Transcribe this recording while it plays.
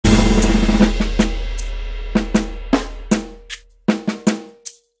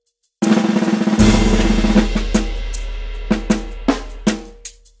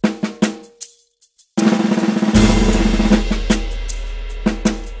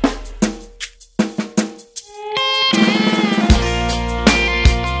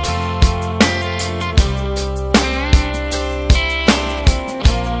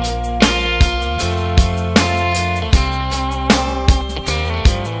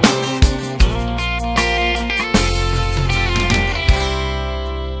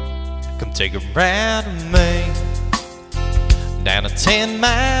take a ride with me down a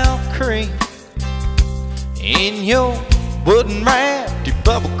 10-mile creek in your wooden raft, your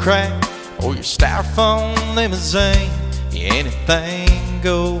bubble crack, or your styrofoam limousine. Yeah, anything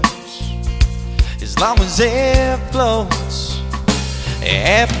goes as long as it floats.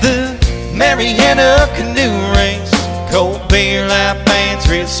 At the Marianna Canoe race, cold beer, live bands,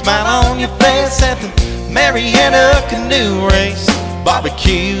 real smile on your face. At the Marianna Canoe race,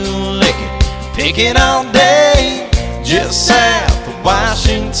 barbecue, licking, picking all day, just south of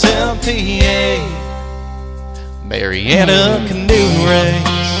Washington, PA. Marianna Canoe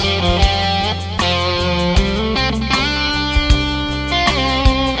race.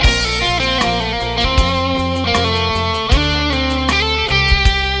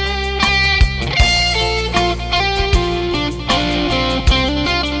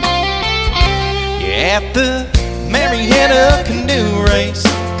 At the Marianna Canoe race,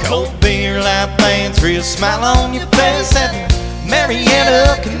 cold beer, live bands, real smile on your face. At the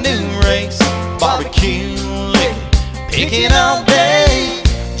Marianna Canoe race, barbecue, licking, picking all day,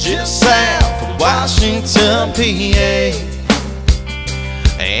 just south of Washington, PA.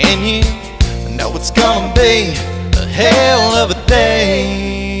 And you know it's gonna be a hell of a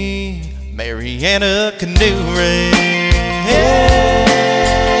day. Marianna Canoe race.